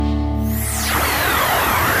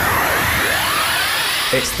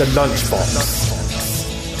It's the Lunchbox.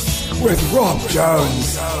 With Rob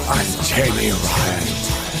Jones and Jamie Ryan.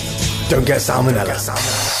 Don't get salmonella.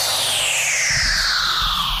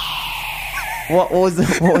 What was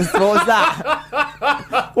that? What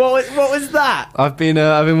was that? I've been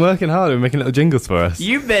working hard and making little jingles for us.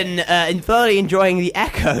 You've been thoroughly enjoying the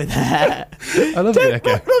echo there. I love the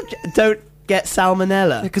echo. Don't get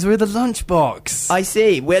salmonella. Because we're the Lunchbox. I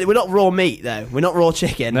see. We're not raw meat though. We're not raw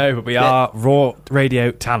chicken. No, but we are raw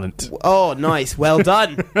radio talent. Oh, nice. Well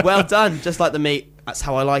done. Well done. Just like the meat. That's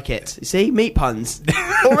how I like it. You see? Meat puns.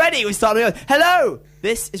 Already we're starting with, hello!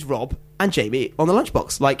 This is Rob and Jamie on the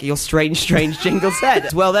Lunchbox, like your strange jingle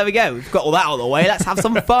said. Well, there we go. We've got all that out of the way. Let's have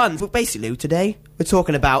some fun. Well, basically, today we're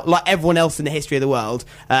talking about, like everyone else in the history of the world,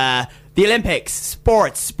 the Olympics,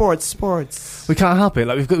 sports. We can't help it.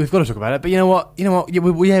 Like we've got to talk about it. But you know what?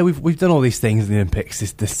 Yeah, we've done all these things in the Olympics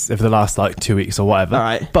this over the last 2 weeks or whatever. All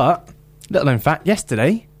right. But little known fact,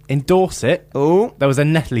 yesterday in Dorset, there was a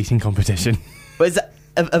nettle eating competition. Was that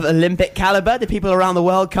of Olympic caliber? Did people around the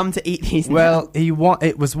world come to eat these? Well,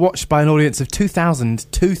 it was watched by an audience of 2,000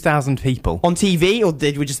 people. On TV, or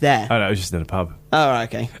did we just there? Oh no, it was just in a pub. Oh,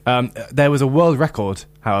 right, okay. There was a world record,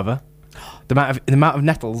 however. The amount of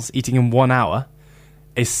nettles eating in 1 hour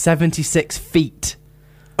is 76 feet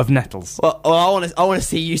of nettles. Well, I want to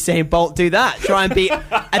see Usain Bolt do that. Try and beat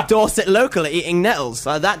a Dorset local at eating nettles.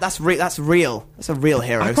 That's real. That's a real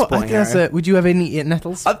hero. Would you ever eat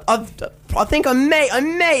nettles? I think I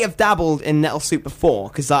may have dabbled in nettle soup before,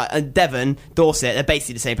 because Devon, Dorset, they're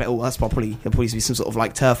basically the same place. Oh, that's probably there be some sort of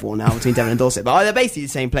like turf war now between Devon and Dorset, but they're basically the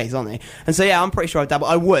same place, aren't they? And so yeah, I'm pretty sure I've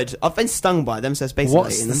dabbled. I've been stung by them, so it's basically.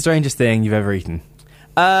 What's the strangest thing you've ever eaten?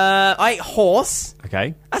 I ate horse.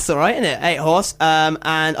 Okay. That's alright, isn't it? I ate horse. And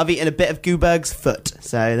I've eaten a bit of Gooberg's foot.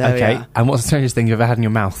 So there we are. And what's the strangest thing you've ever had in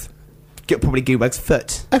your mouth? Probably Gooberg's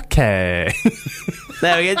foot. Okay.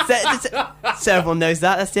 There we go. So everyone knows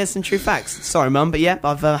that. That's some true facts. Sorry, Mum, but yeah,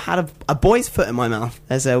 I've had a boy's foot in my mouth.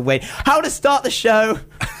 There's a way. How to start the show?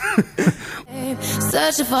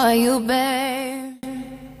 Searching for you, babe.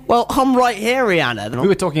 Well, I'm right here, Rihanna. We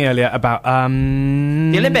were talking earlier about the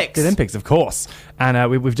Olympics. The Olympics, of course.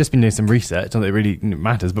 And we've just been doing some research. Not that it really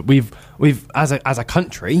matters, but we've as a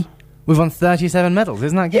country, we've won 37 medals.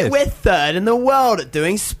 Isn't that good? Yeah, we're third in the world at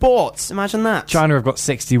doing sports. Imagine that. China have got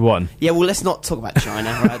 61. Yeah, well, let's not talk about China.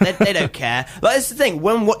 Right? They don't care. Like, that's the thing.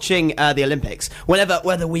 When watching the Olympics,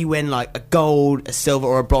 whether we win like a gold, a silver,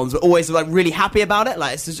 or a bronze, we're always like really happy about it.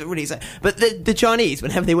 Like, it's just really exciting. But the Chinese,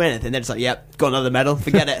 whenever they win anything, they're just like, "Yep, got another medal.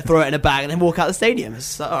 Forget it. Throw it in a bag and then walk out the stadium."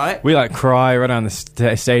 It's like, all right. We cry around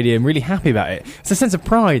the stadium, really happy about it. It's a sense of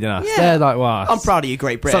pride in us. Yeah. They're like, wow, I'm proud of you,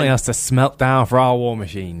 Great Britain. Something else to smelt down for our war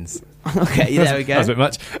machines. Okay, there we go. That was a bit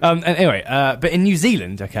much. And anyway, but in New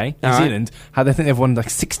Zealand, New Zealand, I think they've won like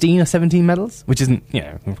 16 or 17 medals, which isn't,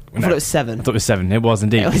 I thought it was 7. I thought it was 7. It was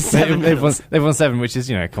indeed. It was 7 they've won 7, which is,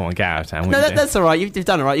 come on, get out of town. No, that's all right. You've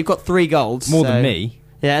done all right. You've got 3 golds. More than me.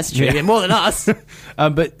 Yeah, that's true. Yeah, more than us.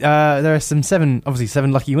 But there are some 7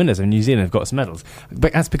 lucky winners in New Zealand have got some medals.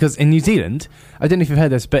 But that's because in New Zealand, I don't know if you've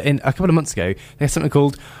heard this, but a couple of months ago, they had something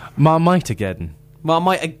called Marmite-ageddon.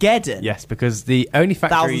 Marmite-ageddon? Yes, because the only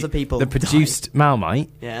factory thousands of people that produced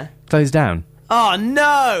Marmite closed down. Oh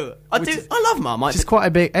no! I love Marmite. It's quite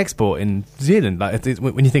a big export in New Zealand. Like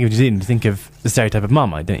when you think of New Zealand, you think of the stereotype of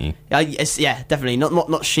Marmite, don't you? Yeah, definitely.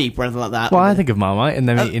 Not sheep or anything like that. Well, I think of Marmite and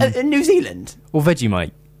then in New Zealand. Or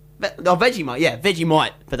Vegemite. Vegemite, yeah,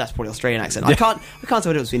 Vegemite, but that's probably Australian accent. Yeah. I can't tell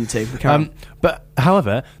what it was between the two. But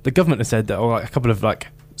however, the government has said that, or like a couple of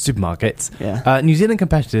supermarkets, New Zealand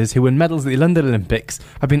competitors who win medals at the London Olympics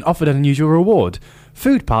have been offered an unusual reward: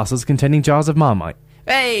 food parcels containing jars of Marmite.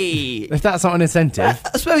 Hey! If that's not an incentive,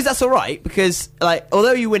 I suppose that's all right, because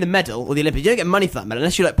although you win a medal or the Olympics, you don't get money for that medal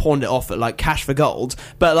unless you pawned it off at cash for gold.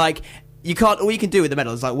 But you can't. All you can do with the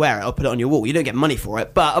medal is wear it or put it on your wall. You don't get money for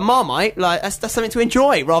it. But a Marmite, that's something to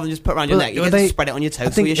enjoy rather than just put around your neck. You get to spread it on your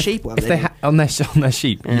toast or your sheep. If they on their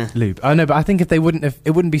sheep lube. I know, but I think if they wouldn't have,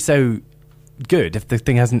 it wouldn't be so good if the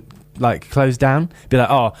thing hasn't closed down. Be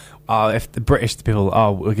if the British people,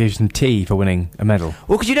 we'll give you some tea for winning a medal.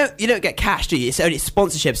 Well, because you don't get cash, do you? It's only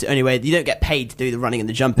sponsorship's the only way. You don't get paid to do the running and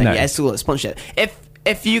the jumping. No. Yeah, it's all a sponsorship.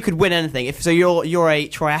 If you could win anything, you're a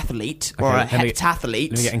triathlete or a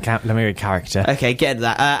heptathlete. Let me get character. Okay, get into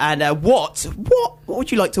that. And what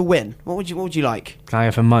would you like to win? What would you like? Can I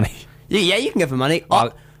go for money? Yeah, you can go for money.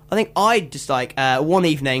 I think I'd just one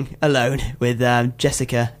evening alone with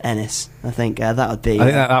Jessica Ennis. I think that would be. I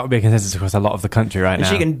think that would be a consensus across a lot of the country right now.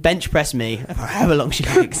 She can bench press me for however long she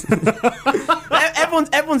likes.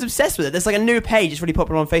 Everyone's obsessed with it. There's a new page. It's really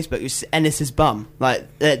popular on Facebook. It's Ennis's bum.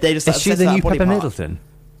 They just. Is she the new Pepper Middleton?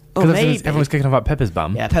 Oh, maybe. Everyone's kicking off about Pepper's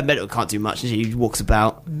bum. Yeah, Pepper Middleton can't do much. She walks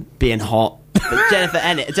about being hot. But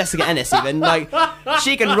Jessica Ennis, even like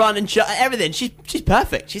she can run and everything. She's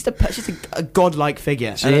perfect. She's a godlike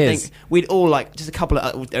figure. She and is. I think we'd all like just a couple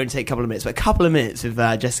of only take a couple of minutes, but a couple of minutes with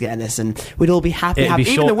Jessica Ennis, and we'd all be happy. It'd be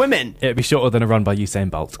Even short- the women. It'd be shorter than a run by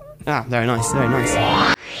Usain Bolt. Ah, very nice, very nice.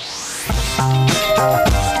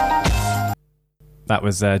 That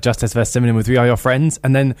was Justice vs. Simeon with We Are Your Friends,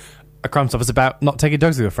 and then a Crime Stop was about not taking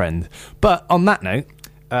drugs with your friend. But on that note,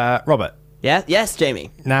 Robert. Yeah, yes, Jamie.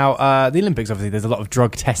 Now, the Olympics, obviously, there's a lot of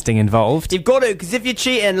drug testing involved. You've got to, because if you're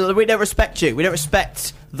cheating, we don't respect you. We don't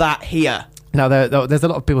respect that here. Now, there's a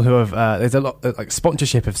lot of people who have, there's a lot, like,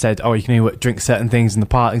 sponsorship have said, oh, you can only drink certain things in the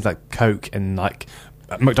park, things like Coke and, like,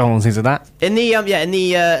 McDonald's, things like that. In the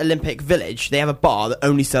Olympic Village, they have a bar that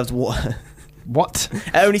only serves water. What?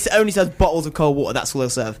 It only serves bottles of cold water. That's all they'll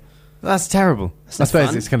serve. That's terrible. I not suppose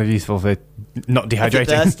fun. it's kind of useful for not dehydrating. If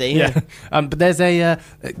you're thirsty, yeah. But there's they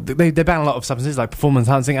ban a lot of substances like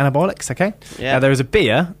performance-enhancing anabolics, okay? Yeah. There is a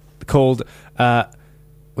beer called,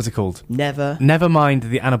 what's it called? Never mind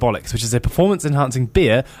the Anabolics, which is a performance-enhancing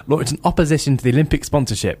beer launched in opposition to the Olympic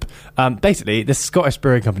sponsorship. Basically, this Scottish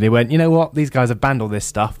brewing company went, you know what, these guys have banned all this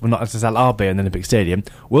stuff, we're not allowed to sell our beer in the Olympic Stadium,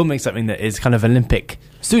 we'll make something that is kind of Olympic,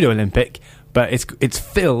 pseudo-Olympic, but it's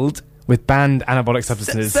filled with banned anabolic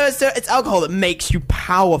substances. So it's alcohol that makes you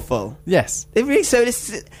powerful. Yes. So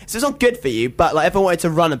it's not good for you, but like if I wanted to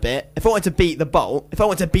run a bit, if I wanted to beat the Bolt,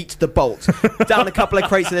 down a couple of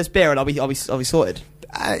crates of this beer and I'll be sorted.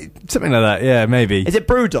 Something like that, yeah, maybe. Is it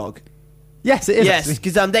Brewdog? Yes, it is. Yes,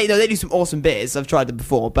 because they do some awesome beers. I've tried them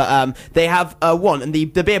before, but they have one, and the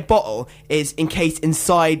beer bottle is encased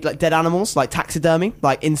inside like dead animals, like taxidermy,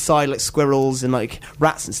 like inside like squirrels and like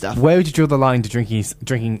rats and stuff. Where would you draw the line to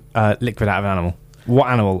drinking liquid out of an animal? What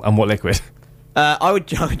animal and what liquid? I would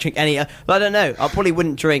drink any. I don't know. I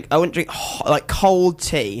wouldn't drink like cold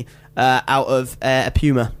tea out of a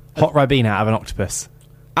puma. Hot Ribena out of an octopus.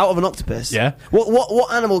 Out of an octopus. Yeah.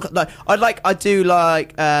 What animal? Like,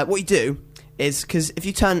 what you do is because if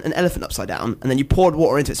you turn an elephant upside down and then you poured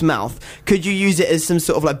water into its mouth, could you use it as some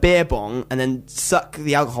sort of like beer bong and then suck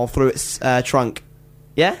the alcohol through its trunk?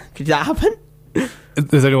 Yeah, could that happen?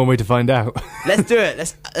 There's only one way to find out. Let's do it.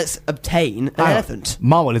 Let's obtain an elephant.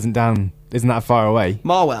 Marwell isn't that far away.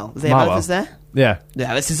 Marwell. Do they have Marwell. elephants there? Yeah.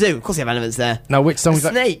 Yeah, it's a zoo. Of course they have elephants there. Now, which song would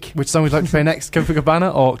snake. Which song would you like to play next?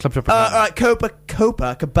 Copacabana or Club Tropicana? All right,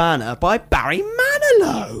 Copacabana by Barry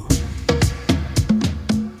Manilow.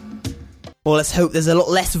 Well, let's hope there's a lot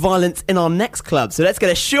less violence in our next club. So let's get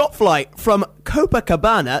a short flight from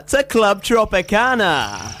Copacabana to Club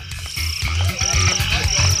Tropicana.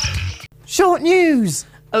 Short news.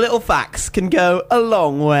 A little facts can go a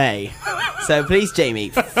long way. So please, Jamie,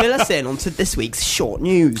 fill us in onto this week's short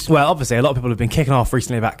news. Well, obviously, a lot of people have been kicking off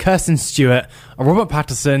recently about Kirsten Stewart and Robert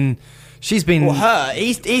Pattinson. She's been... Well, her.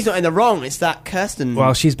 He's not in the wrong. It's that Kirsten...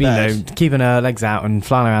 Well, she's been, keeping her legs out and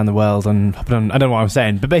flying around the world and hopping on... I don't know what I'm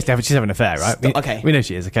saying, but basically she's having an affair, right? Okay. We know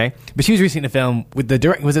she is, okay? But she was recently in a film with the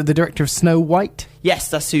director... Was it the director of Snow White? Yes,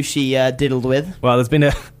 that's who she diddled with. Well, there's been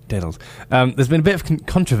a... Diddled. There's been a bit of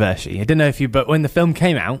controversy. I don't know if you... But when the film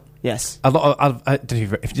came out... Yes. A lot of... I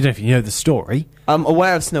don't know if you know the story. I'm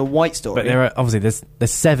aware of Snow White's story. But there are... Obviously,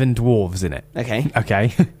 there's 7 dwarves in it. Okay.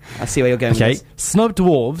 Okay. I see where you're going with this. Snubbed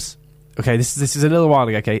dwarves... Okay, this is a little while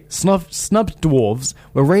ago, okay? Snubbed dwarves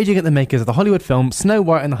were raging at the makers of the Hollywood film Snow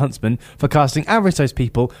White and the Huntsman for casting average-sized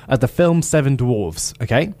people as the film's 7 dwarves,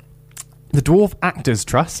 okay? The Dwarf Actors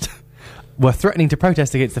Trust were threatening to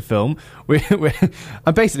protest against the film,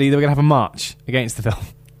 and basically they were going to have a march against the film.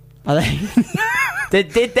 Are they?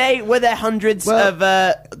 did they? Were there hundreds of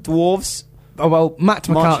dwarves? Oh, well, Matt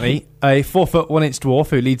McCartney, a 4'1" dwarf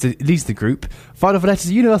who leads the group, filed off a letter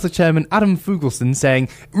to Universal Chairman Adam Fugleston saying,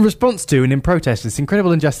 in response to and in protest of this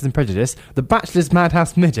incredible injustice and prejudice, the Bachelor's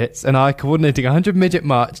Madhouse Midgets and I coordinating a 100 midget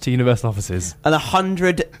march to Universal offices. An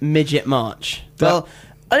 100 midget march. Well,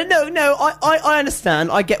 I don't know. I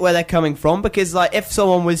understand. I get where they're coming from because, like, if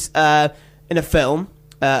someone was in a film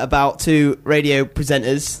about 2 radio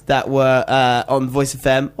presenters that were on Voice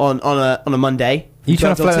FM on a Monday. You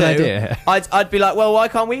trying to float an idea? I'd be like, well, why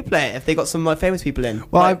can't we play it if they got some of my famous people in?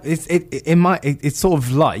 Well, like, it's sort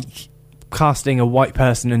of like casting a white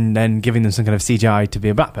person and then giving them some kind of CGI to be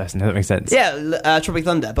a black person. Does that make sense? Yeah, Tropic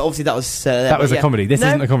Thunder, but obviously that was a comedy. This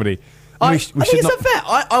isn't a comedy. I think it's unfair.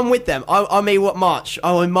 I'm with them. I may march.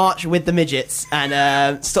 I will march with the midgets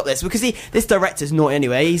and stop this because this director's naughty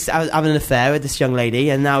anyway. He's having an affair with this young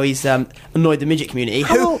lady, and now he's annoyed the midget community.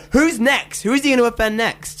 Who's next? Who is he going to offend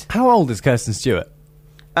next? How old is Kirsten Stewart?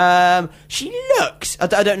 She looks. I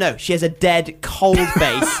don't know. She has a dead, cold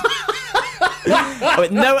face.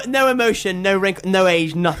 With no emotion, no wrinkle, no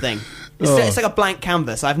age, nothing. It's like a blank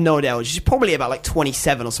canvas. I have no idea. She's probably about like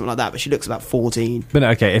 27 or something like that, but she looks about 14. But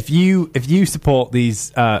no, okay, if you support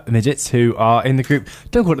these midgets who are in the group,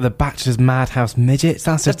 don't call it the Bachelor's Madhouse Midgets.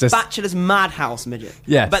 That's just The Bachelor's Madhouse midget.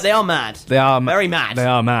 Yes. But they are mad. They are very mad. They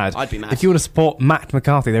are mad. I'd be mad. If you want to support Matt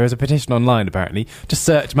McCarthy, there is a petition online. Apparently, just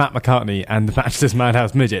search Matt McCartney and the Bachelor's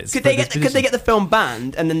Madhouse Midgets. Could they get the film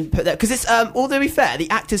banned and then put that? Because it's although to be fair,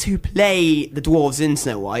 the actors who play the dwarves in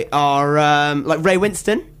Snow White are like Ray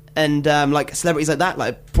Winston. And like celebrities like that,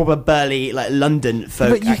 like proper burly, like London folk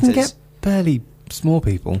But you actors. can get burly small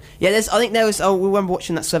people. Yeah, I think there was. Oh, we remember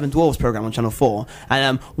watching that Seven Dwarves program on Channel 4,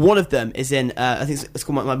 and one of them is in. I think it's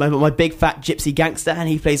called my Big Fat Gypsy Gangster, and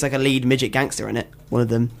he plays like a lead midget gangster in it. One of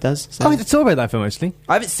them does. So. I saw about that film actually.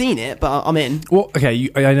 I haven't seen it, but I'm in. Well, okay,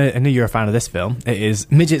 I know you're a fan of this film. It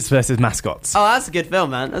is Midgets versus Mascots. Oh, that's a good film,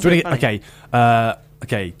 man. That's really funny.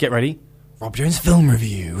 Okay, get ready. Rob Jones film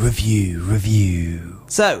review.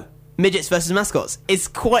 So, midgets versus mascots is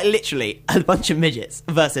quite literally a bunch of midgets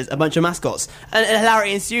versus a bunch of mascots. And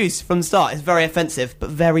hilarity ensues from the start. It's very offensive, but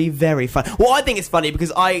very, very fun. Well, I think it's funny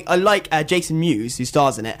because I like Jason Mewes, who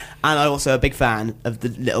stars in it, and I'm also a big fan of the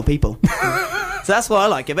little people. So that's why I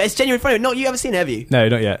like it. But it's genuinely funny. No, you haven't seen it, have you? No,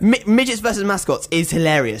 not yet. Midgets versus Mascots is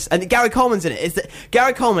hilarious. And Gary Coleman's in it.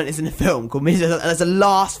 Gary Coleman is in a film called Midgets, and it's the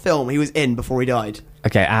last film he was in before he died.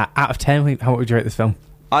 Okay, out of 10, how would you rate this film?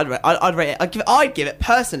 I'd rate it. I'd give it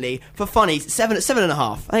personally for funny 7.5.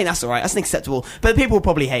 I think that's all right. That's acceptable. But people will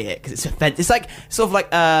probably hate it because it's offensive. It's like sort of like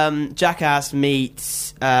Jackass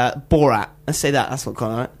meets Borat. Let's say that. That's what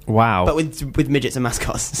kind of right. Wow. But with midgets and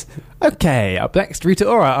mascots. Okay, up next, Rita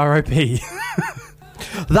Ora, R.I.P.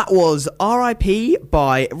 That was R.I.P.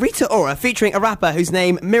 by Rita Ora, featuring a rapper whose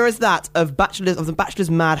name mirrors that of the Bachelor's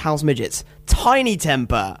Madhouse Midgets, Tiny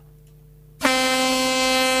Temper.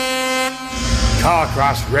 Car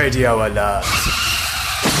crash radio alert.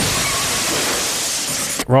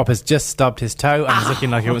 Rob has just stubbed his toe and is looking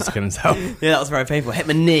like he wants to kill himself. Yeah, that was very painful. Hit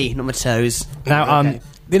my knee, not my toes. Now, Okay.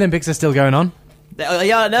 the Olympics are still going on.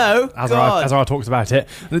 Yeah, I know. Azar talks about it.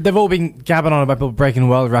 They've all been gabbing on about people breaking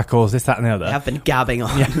world records, this, that, and the other. They have been gabbing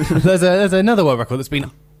on. Yeah. there's another world record that's been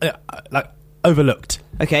overlooked.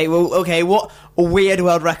 Okay, what weird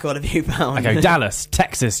world record have you found? Okay, Dallas,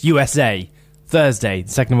 Texas, USA, Thursday,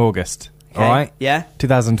 2nd of August. Okay, All right? yeah.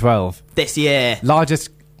 2012. This year.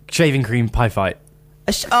 Largest shaving cream pie fight.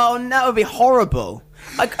 Oh, no, that would be horrible.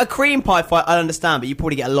 A cream pie fight, I understand, but you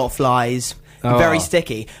probably get a lot of flies. Oh. Very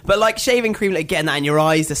sticky. But like shaving cream, like getting that in your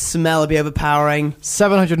eyes, the smell would be overpowering.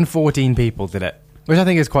 714 people did it, which I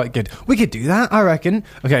think is quite good. We could do that, I reckon.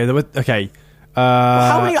 Okay,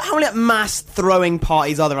 how many mass throwing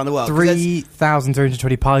parties are there around the world?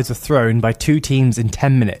 3,320 pies were thrown by 2 teams in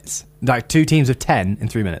 10 minutes. Like 2 teams of 10 in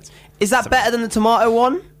 3 minutes. Is that better than the tomato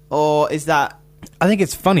one? Or is that... I think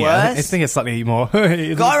it's funnier. Worse? I think it's slightly more...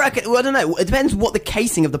 I reckon... Well, I don't know. It depends what the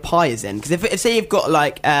casing of the pie is in. Because if say you've got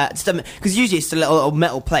like... Because usually it's a little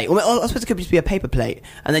metal plate. Or I suppose it could just be a paper plate.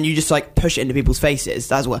 And then you just like push it into people's faces.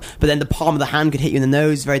 That's what... But then the palm of the hand could hit you in the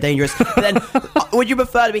nose. Very dangerous. But then would you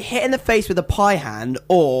prefer to be hit in the face with a pie hand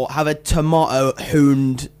or have a tomato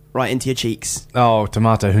hooned right into your cheeks? Oh,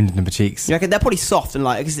 tomato hooned into my cheeks. You reckon they're probably soft and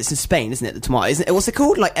like... Because it's in Spain, isn't it? The tomato. Isn't it? What's it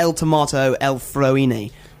called? Like El Tomato, El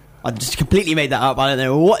Froine. I just completely made that up. I don't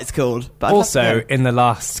know what it's called. But Also, in the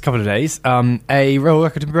last couple of days, a world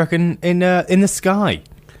record has been broken in the sky.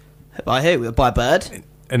 By who? By a bird?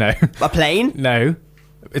 No. A plane? No.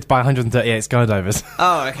 It's by 138 skydivers.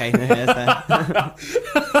 Oh, okay. No, yeah,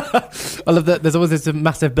 I love that there's always this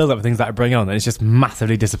massive build-up of things that are bring on, and it's just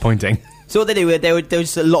massively disappointing. So what they were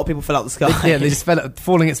just a lot of people fell out the sky. They just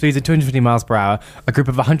falling at speeds of 250 miles per hour. A group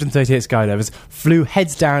of 138 skydivers flew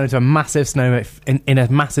heads down into a massive in a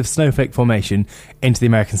massive snowflake formation into the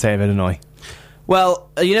American state of Illinois. Well,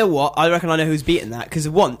 you know what? I reckon I know who's beaten that, because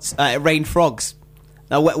once it rained frogs.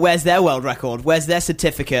 Now, where's their world record? Where's their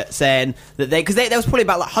certificate saying that they... Because there was probably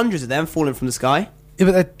about like hundreds of them falling from the sky.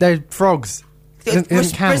 Yeah, but they're frogs. It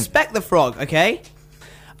doesn't count. Respect the frog, okay?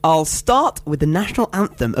 I'll start with the national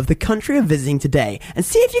anthem of the country I'm visiting today and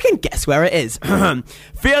see if you can guess where it is.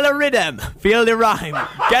 Feel the rhythm, feel the rhyme.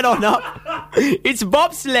 Get on up. It's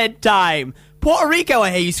bobsled time. Puerto Rico,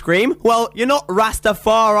 I hear you scream. Well, you're not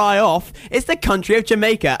Rastafari off. It's the country of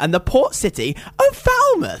Jamaica and the port city of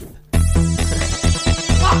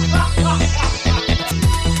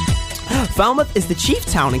Falmouth is the chief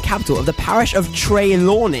town and capital of the parish of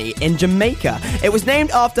Trelawney in Jamaica. It was named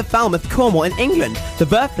after Falmouth, Cornwall in England, the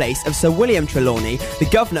birthplace of Sir William Trelawney, the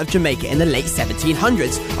governor of Jamaica in the late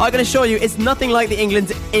 1700s. I can assure you it's nothing like the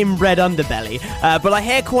England's inbred underbelly, but I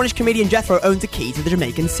hear Cornish comedian Jethro owns a key to the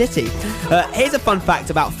Jamaican city. Here's a fun fact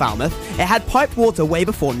about Falmouth. It had piped water way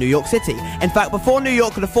before New York City. In fact, before New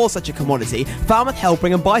York could afford such a commodity, Falmouth held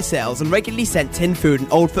bring and buy sales and regularly sent tin food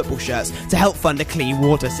and old football shirts to help fund a clean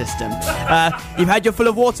water system. You've had your fill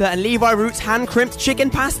of water and Levi Roots hand-crimped chicken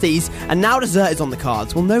pasties, and now dessert is on the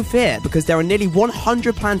cards. Well, no fear, because there are nearly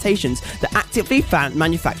 100 plantations that actively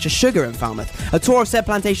manufacture sugar in Falmouth. A tour of said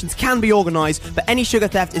plantations can be organised, but any sugar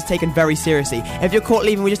theft is taken very seriously. If you're caught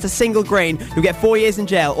leaving with just a single grain, you'll get 4 years in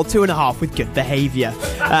jail or 2.5 with good behaviour.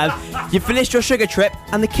 You've finished your sugar trip,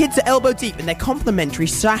 and the kids are elbow deep in their complimentary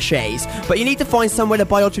sachets, but you need to find somewhere to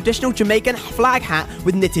buy your traditional Jamaican flag hat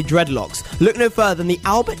with knitted dreadlocks. Look no further than the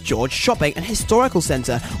Albert George Shopping and Historical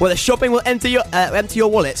Centre, where the shopping will empty your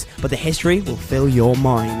wallets, but the history will fill your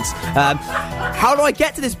minds. How do I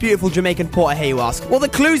get to this beautiful Jamaican port, I hear you ask? Well, the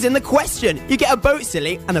clue's in the question. You get a boat,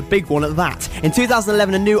 silly, and a big one at that. In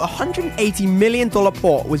 2011, a new $180 million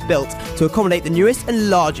port was built to accommodate the newest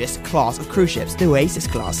and largest class of cruise ships, the Oasis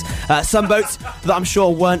class. Some boats that I'm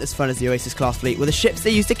sure weren't as fun as the Oasis class fleet were the ships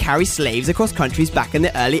they used to carry slaves across countries back in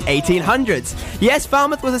the early 1800s. Yes,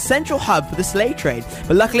 Falmouth was a central hub for the slave trade,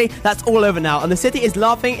 but luckily that's all over now, and the city is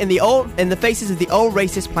laughing in the faces of the old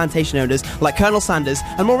racist plantation owners like Colonel Sanders,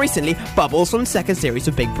 and more recently, Bubbles from the second series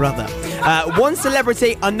of Big Brother. One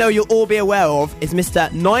celebrity I know you'll all be aware of is Mr.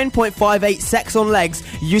 9.58 sex on legs,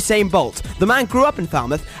 Usain Bolt. The man grew up in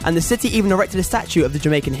Falmouth, and the city even erected a statue of the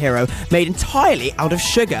Jamaican hero made entirely out of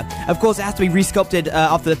sugar. Of course, it has to be resculpted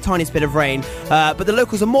after the tiniest bit of rain, but the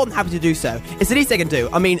locals are more than happy to do so. It's the least they can do.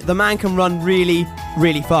 I mean, the man can run really,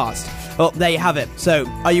 really fast. Well, there you have it. So,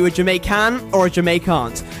 are you a Jamaican or a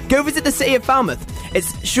Jamaicant? Go visit the city of Falmouth. It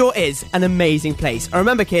sure is an amazing place. And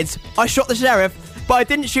remember, kids, I shot the sheriff, but I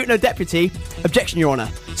didn't shoot no deputy. Objection, Your Honour.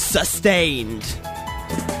 Sustained.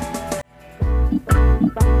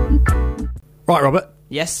 Right, Robert.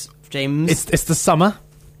 Yes, James. It's the summer.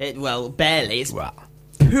 Well, barely. It's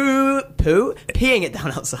peeing it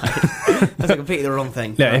down outside. That's completely the wrong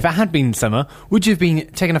thing. Look, if it had been summer, would you have been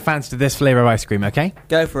taking a fancy to this flavour of ice cream, okay?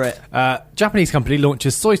 Go for it. Japanese company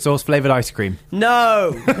launches soy sauce flavoured ice cream.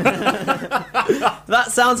 No!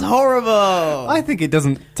 That sounds horrible. I think it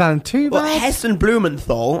doesn't sound too bad. Well, Heston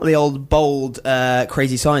Blumenthal, the old bold,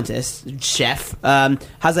 crazy scientist, chef,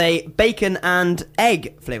 has a bacon and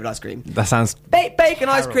egg flavoured ice cream. That sounds... Bacon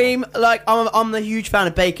ice cream, like, I'm a huge fan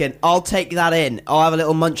of bacon. I'll take that in. I'll have a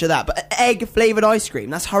little munch of that. But egg flavoured ice cream,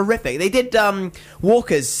 that's horrific. They did,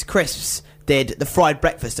 Walker's Crisps did the fried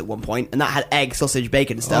breakfast at one point, and that had egg, sausage,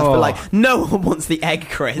 bacon and stuff. Oh. But, like, no one wants the egg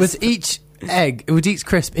crisp. Was each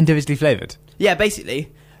crisp individually flavoured? Yeah,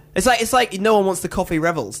 basically. It's like no one wants the coffee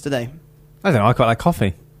revels, do they? I don't know, I quite like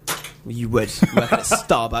coffee. Well, you would. Working at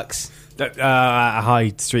Starbucks. A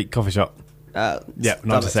high street coffee shop. Yeah,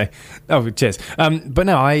 not to say. Oh, cheers. But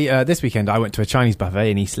no, I this weekend I went to a Chinese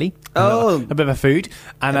buffet in Eastleigh. Oh, a bit of a food,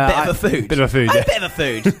 and a bit of a food. Bit of a food. Yeah. A bit of a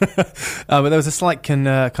food. But there was a slight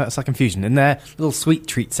confusion in their little sweet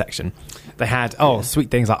treat section. They had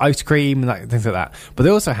sweet things like ice cream and things like that. But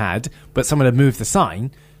they also had, but someone had moved the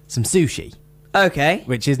sign, some sushi. Okay.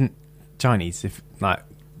 Which isn't Chinese, if like.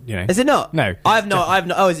 You know. Is it not? No. I have no.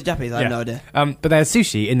 Oh, is it Japanese? I have no idea. But there's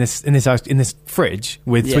sushi in this fridge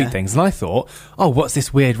with sweet things, and I thought, oh, what's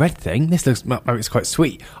this weird red thing? This looks it's quite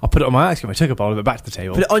sweet. I'll put it on my ice cream. I took a bowl of it back to the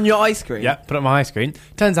table. Put it on your ice cream. Yeah, put it on my ice cream.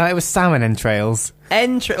 Turns out it was salmon entrails.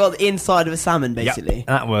 Well, the inside of a salmon, basically. Yep.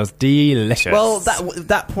 That was delicious. Well,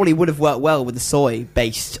 that probably would have worked well with the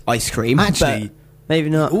soy-based ice cream. Actually. But maybe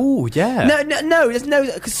not. Ooh, yeah. No, there's no,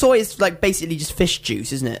 because soy is like basically just fish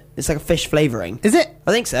juice, isn't it? It's like a fish flavouring. Is it?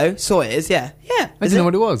 I think so. Soy is, yeah. I didn't know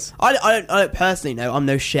what it was. I don't personally know. I'm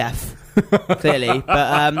no chef, clearly.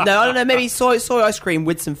 But no, I don't know. Maybe soy ice cream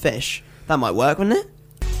with some fish. That might work, wouldn't it?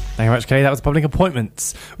 Thank you very much, Kelly. That was Public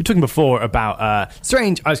Appointments. We were talking before about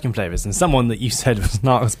strange ice cream flavours, and someone that you said was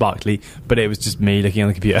Niles Barkley, but it was just me looking on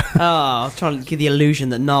the computer. Oh, I was trying to give the illusion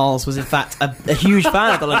that Niles was in fact a huge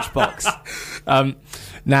fan of the Lunchbox.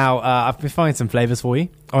 Now, I've been finding some flavours for you.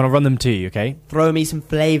 I want to run them to you, okay? Throw me some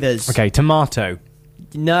flavours. Okay, tomato.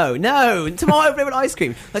 No. Tomato flavoured ice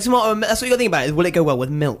cream. Like tomato, that's what you got to think about. Is will it go well with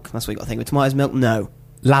milk? That's what you got to think. With tomatoes, milk, no.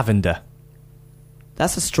 Lavender.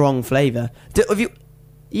 That's a strong flavour.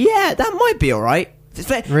 Yeah, that might be alright.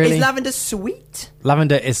 Really? Is lavender sweet?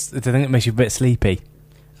 Lavender is the thing that makes you a bit sleepy.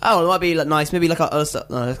 Oh, it might be like nice. Maybe like I was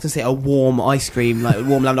going to say a warm ice cream, like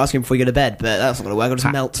warm lavender ice cream before you go to bed, but that's not going to work. It'll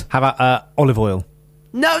just melt. How about olive oil?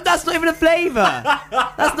 No, that's not even a flavour.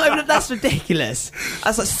 That's ridiculous.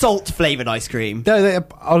 That's like salt flavoured ice cream. No,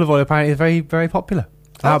 olive oil apparently is very, very popular.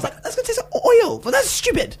 I was like, that's going to taste like oil. But that's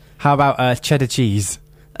stupid. How about cheddar cheese?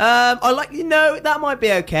 I like, that might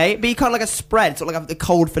be okay. Be kind of like a spread, sort of like a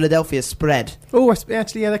cold Philadelphia spread. Oh,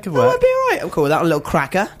 actually, yeah, that could That work. might be alright. I'm cool with that. A little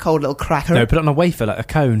cracker, cold little cracker. No, put it on a wafer, like a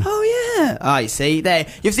cone. Oh yeah. I see. There,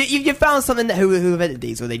 you've found something that who invented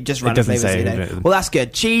these, or they just random doesn't flavors. say You who know? invented them. Well, that's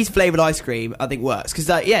good. Cheese flavored ice cream, I think works because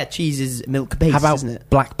cheese is milk based, How about isn't it?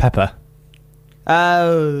 black pepper?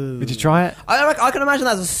 Oh. Did you try it? I can imagine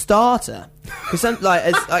that as a starter. Because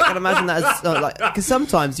I can imagine that as because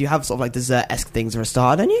sometimes you have sort of like dessert-esque things for a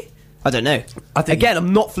starter, don't you? I don't know. I think- Again,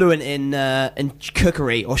 I'm not fluent in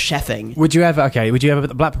cookery or chefing. Would you ever put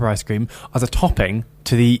the black pepper ice cream as a topping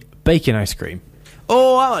to the bacon ice cream?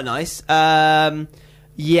 Oh, that would nice.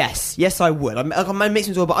 Yes, I would. I mix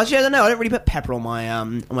them all, but actually, I don't know. I don't really put pepper on my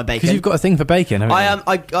bacon. Because you've got a thing for bacon, haven't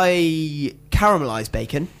you? I caramelise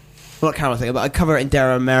bacon. Well, not caramelise, but I cover it in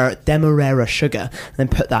demerara sugar and then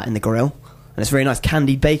put that in the grill, and it's very nice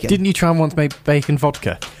candied bacon. Didn't you try and once make bacon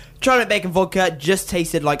vodka? Trying to make bacon vodka just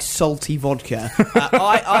tasted like salty vodka.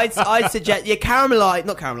 I'd suggest not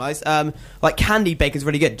caramelized. Like candied bacon's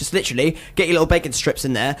really good. Just literally get your little bacon strips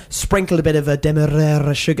in there, sprinkle a bit of a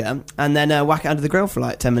demerara sugar, and then whack it under the grill for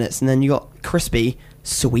like 10 minutes, and then you got crispy,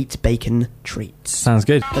 sweet bacon treats. Sounds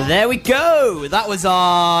good. There we go. That was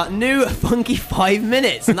our new funky 5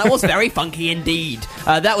 minutes, and that was very funky indeed.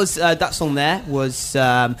 That song there was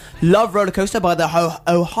 "Love Roller Coaster" by the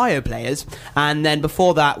Ohio Players, and then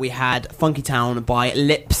before that we had "Funky Town" by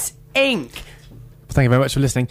Lips Inc. Thank you very much for listening.